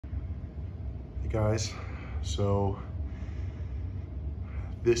guys. So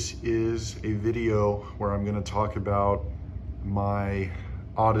this is a video where I'm going to talk about my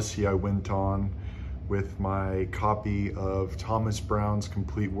odyssey I went on with my copy of Thomas Browne's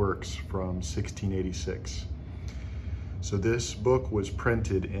complete works from 1686. So this book was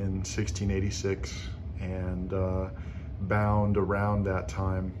printed in 1686 and bound around that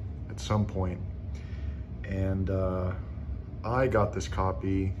time at some point. And I got this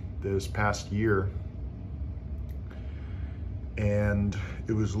copy this past year, and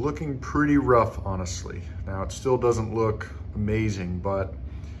it was looking pretty rough, honestly. Now, it still doesn't look amazing, but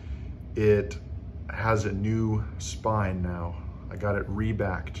it has a new spine now. I got it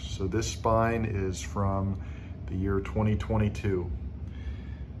rebacked. So this spine is from the year 2022.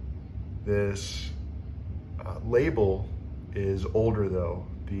 This label is older though.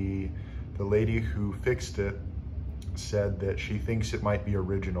 The lady who fixed it said that she thinks it might be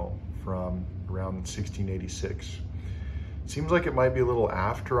original from around 1686. Seems like it might be a little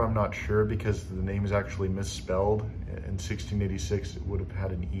after, I'm not sure, because the name is actually misspelled. In 1686 it would have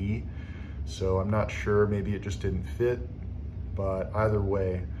had an E, so I'm not sure, maybe it just didn't fit, but either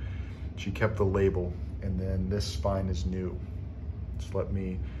way, she kept the label, and then this spine is new. Just let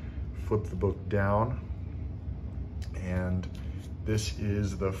me flip the book down, and this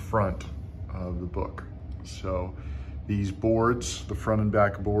is the front of the book. So these boards, the front and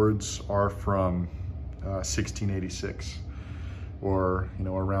back boards, are from 1686, or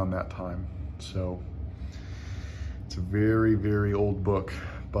around that time. So it's a very, very old book,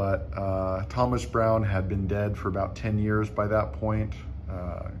 but Thomas Browne had been dead for about 10 years by that point,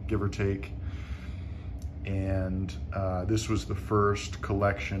 give or take. And this was the first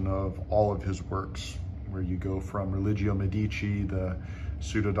collection of all of his works, where you go from Religio Medici, the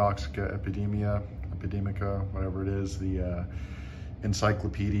Pseudodoxica Epidemica, whatever it is, the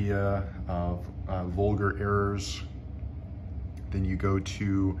Encyclopedia of Vulgar Errors. Then you go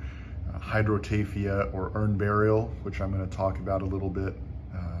to Hydrotapia or Urn Burial, which I'm going to talk about a little bit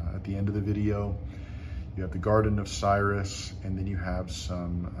at the end of the video. You have the Garden of Cyrus, and then you have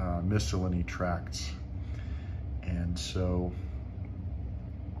some miscellany tracts. And so,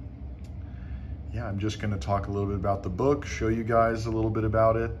 yeah, I'm just going to talk a little bit about the book, show you guys a little bit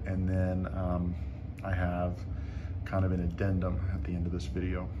about it, and then I have kind of an addendum at the end of this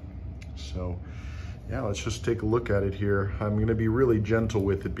video. So yeah, let's just take a look at it here. I'm going to be really gentle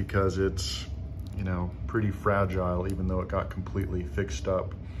with it because it's, pretty fragile, even though it got completely fixed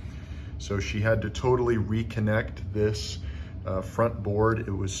up. So she had to totally reconnect this front board.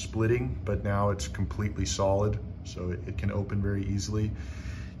 It was splitting, but now it's completely solid, so it can open very easily.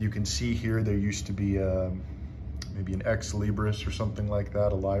 You can see here there used to be maybe an ex libris or something like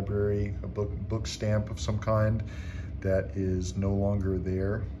that, a library, a book stamp of some kind that is no longer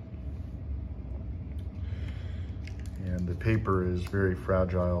there. And the paper is very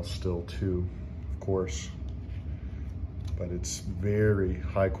fragile still too, of course, but it's very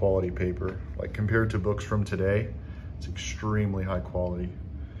high quality paper. Like compared to books from today, it's extremely high quality.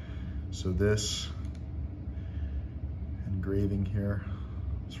 So this engraving here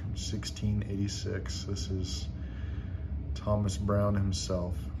is from 1686. This is Thomas Browne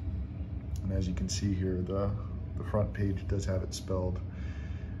himself. And as you can see here, the front page does have it spelled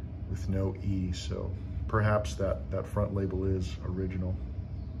with no E, so perhaps that front label is original.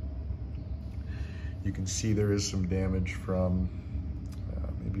 You can see there is some damage from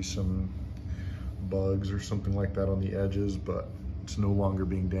maybe some bugs or something like that on the edges, but it's no longer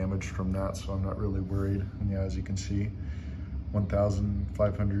being damaged from that, so I'm not really worried. And yeah, as you can see,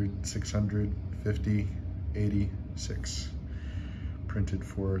 1,500, 650, 86. Printed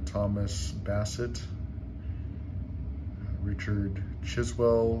for Thomas Bassett, Richard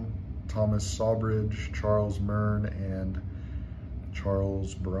Chiswell, Thomas Sawbridge, Charles Merne, and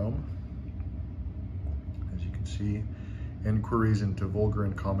Charles Browne. As you can see, inquiries into vulgar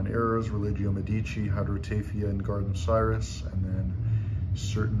and common errors, Religio Medici, Hydrotapia, and Garden of Cyrus, and then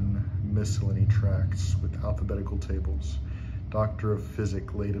certain miscellany tracts with alphabetical tables. Doctor of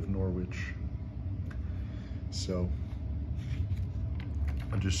Physic, late of Norwich. So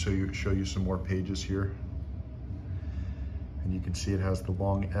I'll just show you some more pages here. And you can see it has the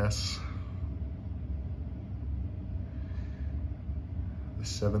long S. The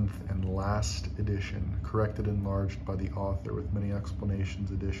 7th and last edition, corrected and enlarged by the author with many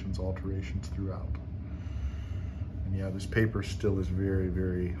explanations, additions, alterations throughout. And yeah, this paper still is very,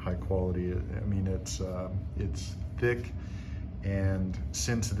 very high quality. I mean, it's thick, and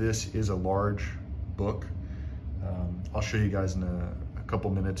since this is a large book, I'll show you guys in a couple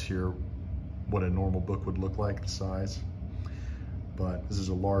minutes here what a normal book would look like, the size. But this is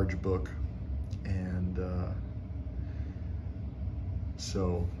a large book, And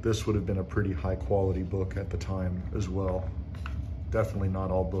so this would have been a pretty high quality book at the time as well. Definitely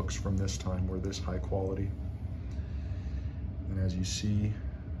not all books from this time were this high quality. And as you see,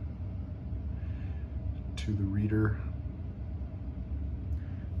 to the reader,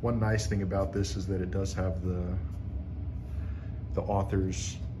 one nice thing about this is that it does have the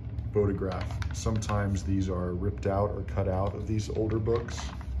author's photograph. Sometimes these are ripped out or cut out of these older books,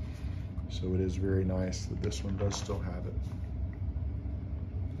 so it is very nice that this one does still have it.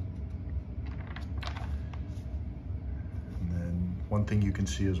 And then one thing you can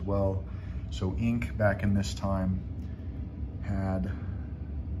see as well, so ink back in this time had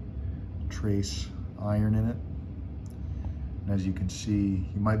trace iron in it. And as you can see,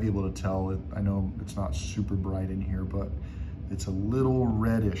 you might be able to tell it. I know it's not super bright in here, but it's a little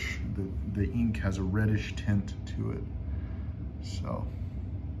reddish. The ink has a reddish tint to it. So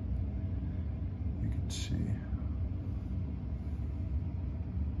you can see.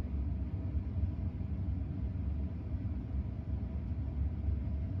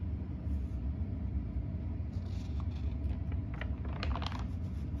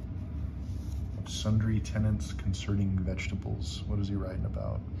 Sundry tenants concerning vegetables. What is he writing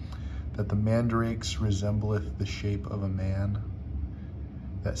about? That the mandrakes resembleth the shape of a man,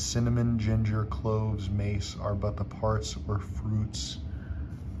 that cinnamon, ginger, cloves, mace are but the parts or fruits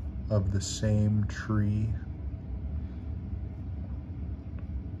of the same tree.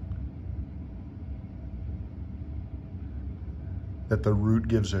 That the root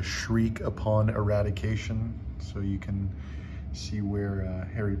gives a shriek upon eradication. So you can see where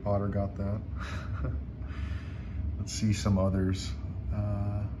Harry Potter got that. Let's see some others.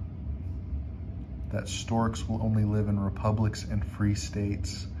 That storks will only live in republics and free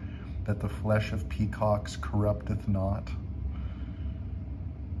states, that the flesh of peacocks corrupteth not,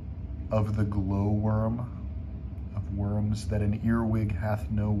 of the glowworm, of worms, that an earwig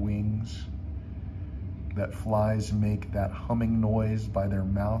hath no wings, that flies make that humming noise by their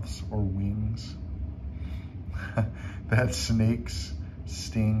mouths or wings, that snakes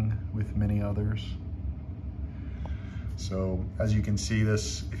sting with many others. So as you can see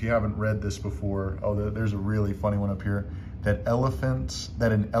this, if you haven't read this before, there's a really funny one up here. That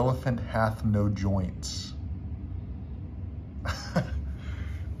an elephant hath no joints.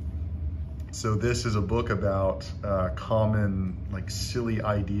 So this is a book about common, like, silly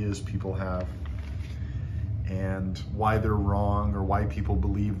ideas people have and why they're wrong or why people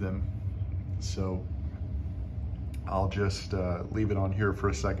believe them. So I'll just leave it on here for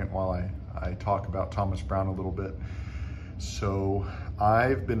a second while I talk about Thomas Browne a little bit. So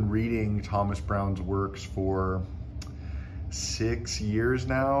I've been reading Thomas Browne's works for 6 years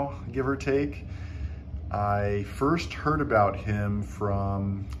now, give or take. I first heard about him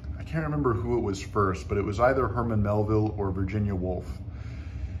from, I can't remember who it was first, but it was either Herman Melville or Virginia Woolf.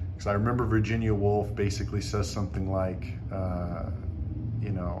 Because I remember Virginia Woolf basically says something like, you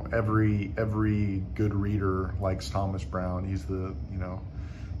know, every good reader likes Thomas Browne. He's the, you know,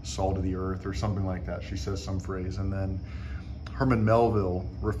 salt of the earth or something like that. She says some phrase. And then Herman Melville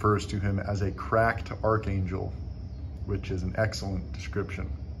refers to him as a cracked archangel, which is an excellent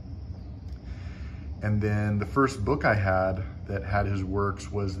description. And then the first book I had that had his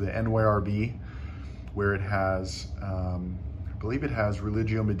works was the NYRB, where it has, I believe it has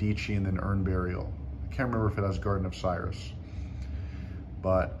Religio Medici and then Urn Burial. I can't remember if it has Garden of Cyrus.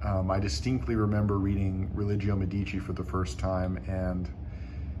 But I distinctly remember reading Religio Medici for the first time, and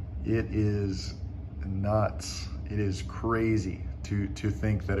it is nuts. It is crazy to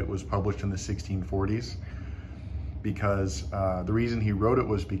think that it was published in the 1640s, because the reason he wrote it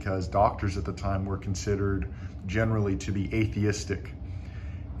was because doctors at the time were considered generally to be atheistic.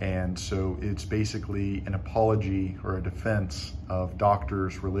 And so it's basically an apology or a defense of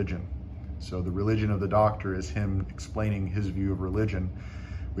doctors' religion. So the religion of the doctor is him explaining his view of religion,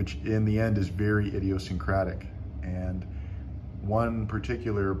 which in the end is very idiosyncratic. And one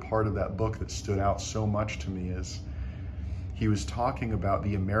particular part of that book that stood out so much to me is he was talking about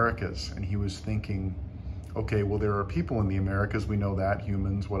the Americas, and he was thinking, okay, well, there are people in the Americas, we know that,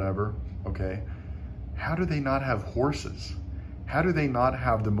 humans, whatever, okay. How do they not have horses? How do they not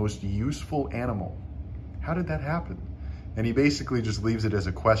have the most useful animal? How did that happen? And he basically just leaves it as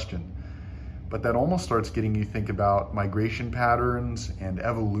a question. But that almost starts getting you think about migration patterns and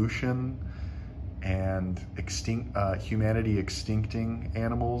evolution and humanity extincting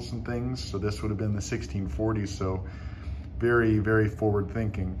animals and things. So this would have been the 1640s, so very, very forward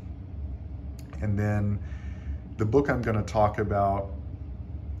thinking. And then the book I'm going to talk about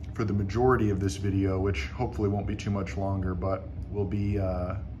for the majority of this video, which hopefully won't be too much longer, but will be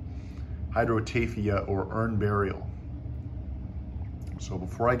hydrotafia or urn burial. So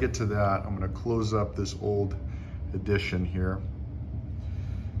before I get to that, I'm going to close up this old edition here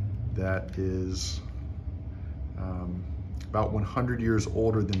that is about 100 years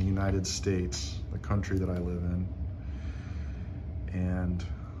older than the United States, the country that I live in. And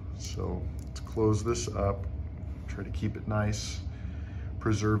so let's close this up, try to keep it nice,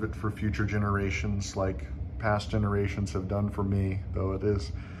 preserve it for future generations like past generations have done for me, though it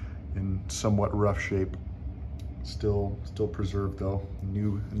is in somewhat rough shape. Still preserved though.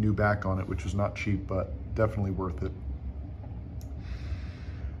 New back on it, which is not cheap, but definitely worth it.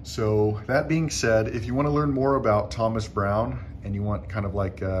 So that being said, if you want to learn more about Thomas Browne and you want kind of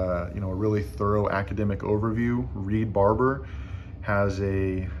like a really thorough academic overview, Reed Barber has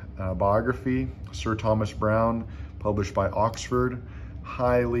a biography, Sir Thomas Browne, published by Oxford.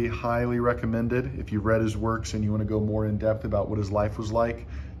 Highly, highly recommended. If you've read his works and you want to go more in depth about what his life was like,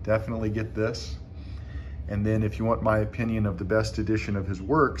 definitely get this. And then if you want my opinion of the best edition of his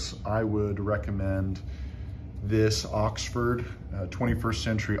works, I would recommend this Oxford, 21st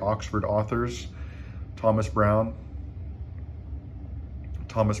century Oxford authors, Thomas Browne.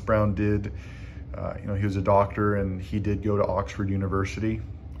 Thomas Browne did, he was a doctor and he did go to Oxford University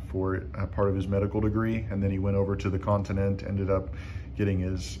for part of his medical degree. And then he went over to the continent, ended up getting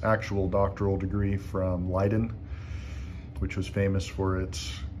his actual doctoral degree from Leiden, which was famous for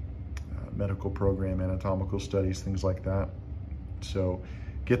its medical program, anatomical studies, things like that. So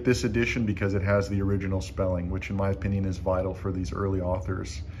get this edition because it has the original spelling, which in my opinion is vital for these early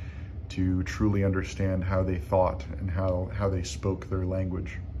authors to truly understand how they thought and how they spoke their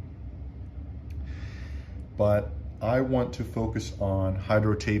language. But I want to focus on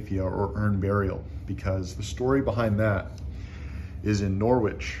hydrotafia or urn burial because the story behind that is in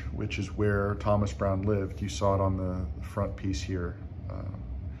Norwich, which is where Thomas Browne lived. You saw it on the front piece here,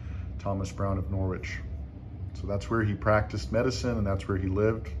 Thomas Browne of Norwich. So that's where he practiced medicine and that's where he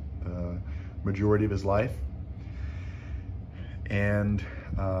lived the majority of his life. And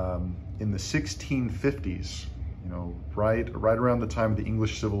in the 1650s, right around the time of the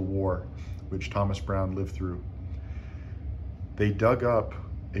English Civil War, which Thomas Browne lived through, they dug up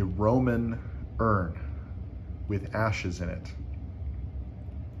a Roman urn with ashes in it.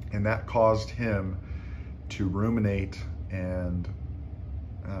 And that caused him to ruminate and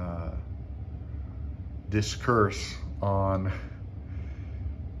discourse on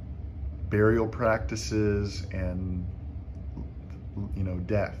burial practices and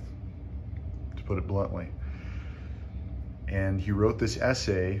death, to put it bluntly. And he wrote this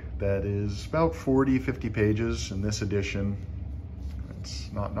essay that is about 40-50 pages in this edition. It's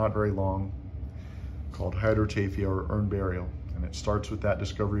not very long, called Hydrotafia or Urn Burial. And it starts with that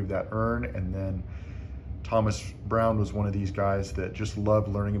discovery of that urn, and then Thomas Browne was one of these guys that just loved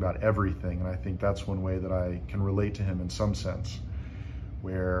learning about everything. And I think that's one way that I can relate to him in some sense,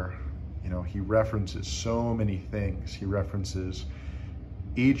 where, he references so many things. He references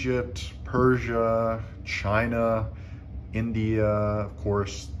Egypt, Persia, China, India, of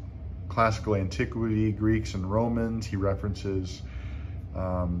course, classical antiquity, Greeks and Romans. He references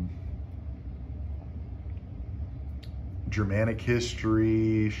Germanic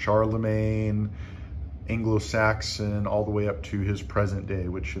history, Charlemagne, Anglo-Saxon, all the way up to his present day,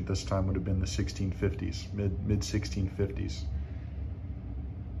 which at this time would have been the 1650s, mid 1650s.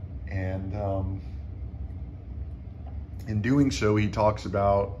 And in doing so, he talks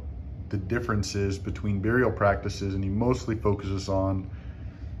about the differences between burial practices, and he mostly focuses on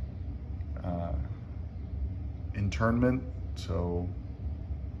internment, so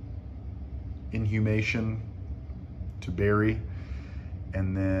inhumation, to bury,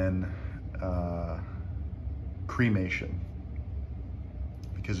 and then cremation,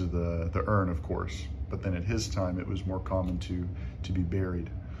 because of the urn, of course. But then at his time, it was more common to be buried.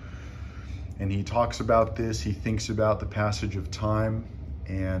 And he talks about this, he thinks about the passage of time,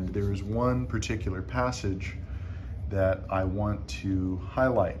 and there is one particular passage that I want to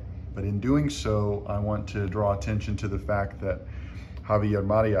highlight. But in doing so, I want to draw attention to the fact that Javier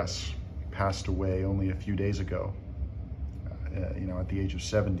Marias passed away only a few days ago, at the age of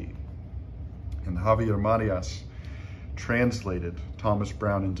 70. And Javier Marias translated Thomas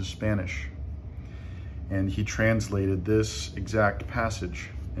Browne into Spanish. And he translated this exact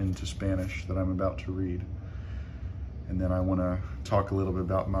passage into Spanish that I'm about to read. And then I want to talk a little bit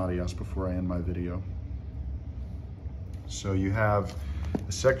about Marias before I end my video. So you have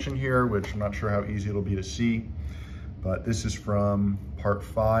a section here, which I'm not sure how easy it'll be to see, but this is from part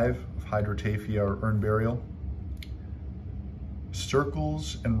 5 of Hydrotafia or Urn Burial.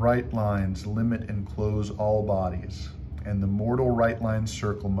 Circles and right lines limit and close all bodies. and the mortal right line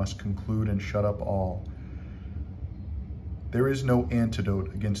circle must conclude and shut up all. There is no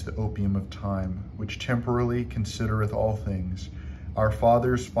antidote against the opium of time, which temporally considereth all things. Our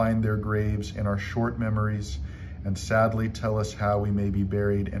fathers find their graves in our short memories, and sadly tell us how we may be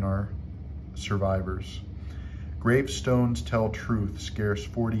buried in our survivors. Gravestones tell truth scarce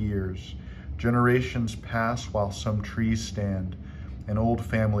 40 years. Generations pass while some trees stand, and old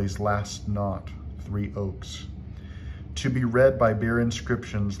families last not 3 oaks. To be read by bare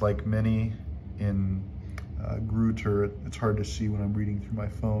inscriptions like many in Grutter, it's hard to see when I'm reading through my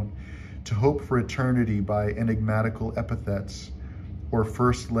phone. To hope for eternity by enigmatical epithets, or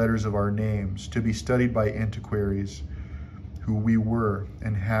first letters of our names, to be studied by antiquaries who we were,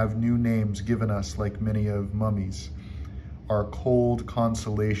 and have new names given us like many of mummies, are cold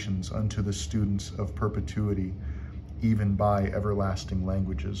consolations unto the students of perpetuity, even by everlasting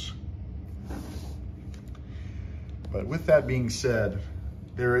languages. But with that being said,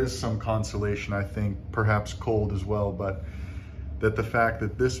 there is some consolation, I think, perhaps cold as well, but that the fact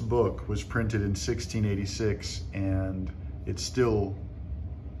that this book was printed in 1686 and it still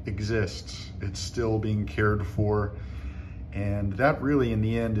exists, it's still being cared for, and that really in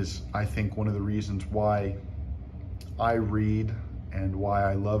the end is, I think, one of the reasons why I read and why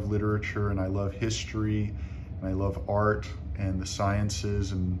I love literature and I love history and I love art and the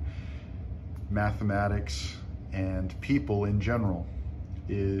sciences and mathematics and people in general,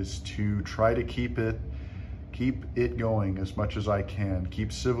 is to try to keep it going as much as I can,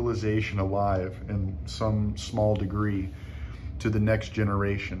 keep civilization alive in some small degree to the next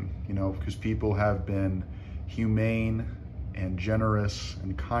generation, you know, because people have been humane and generous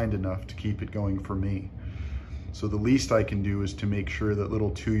and kind enough to keep it going for me. So the least I can do is to make sure that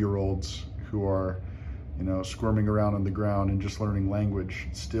little 2-year-olds who are, you know, squirming around on the ground and just learning language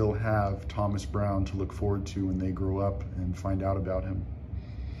still have Thomas Browne to look forward to when they grow up and find out about him.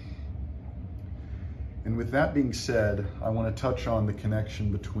 And with that being said, I want to touch on the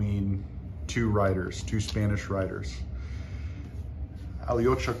connection between 2 Spanish writers,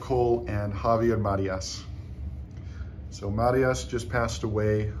 Aliocha Coll and Javier Marias. So Marias just passed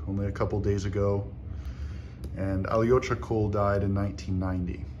away only a couple days ago, and Aliocha Coll died in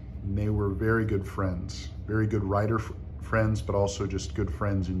 1990. And they were very good friends, very good writer friends, but also just good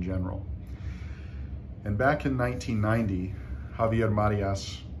friends in general. And back in 1990, Javier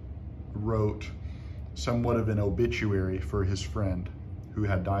Marias wrote somewhat of an obituary for his friend who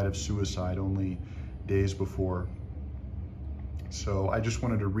had died of suicide only days before. So I just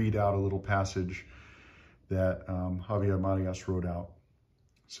wanted to read out a little passage that Javier Marias wrote out.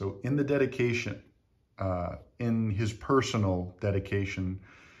 So in the dedication, in his personal dedication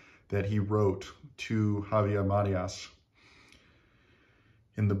that he wrote to Javier Marias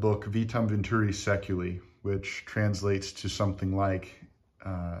in the book Vitam Venturi Seculi, which translates to something like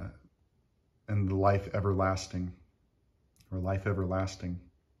and the life everlasting, or life everlasting.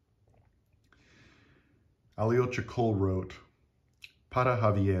 Aliocha Coll wrote, "Para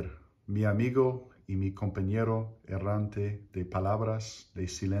Javier, mi amigo y mi compañero errante de palabras, de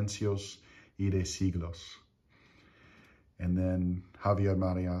silencios y de siglos." And then Javier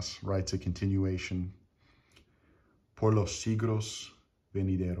Marias writes a continuation, "Por los siglos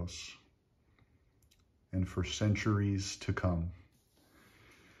venideros," and for centuries to come.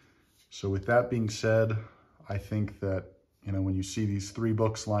 So with that being said, I think that, you know, when you see these 3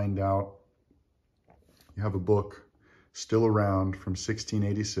 books lined out, you have a book still around from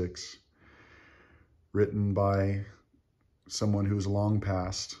 1686, written by someone who's long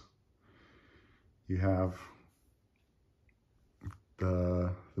past. You have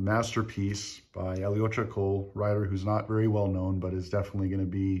the masterpiece by Aliocha Coll, writer who's not very well known, but is definitely going to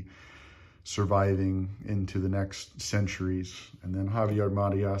be surviving into the next centuries. And then Javier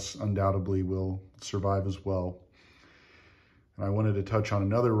Marias undoubtedly will survive as well. And I wanted to touch on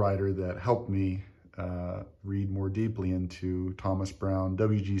another writer that helped me read more deeply into Thomas Browne,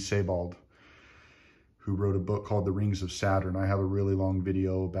 W.G. Sebald, who wrote a book called The Rings of Saturn. I have a really long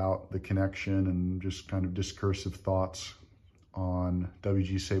video about the connection and just kind of discursive thoughts on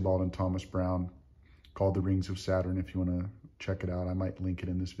W.G. Sebald and Thomas Browne called The Rings of Saturn. If you want to check it out, I might link it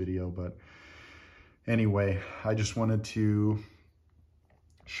in this video. But anyway, I just wanted to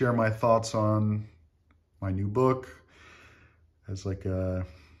share my thoughts on my new book as like an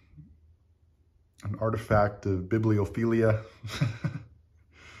artifact of bibliophilia.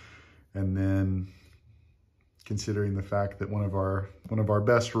 And then considering the fact that one of our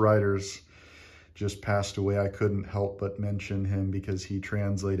best writers just passed away, I couldn't help but mention him because he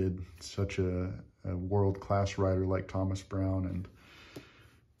translated such a world-class writer like Thomas Browne and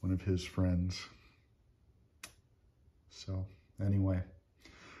one of his friends. So anyway,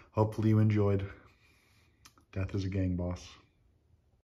 hopefully you enjoyed Death is a Gang Boss.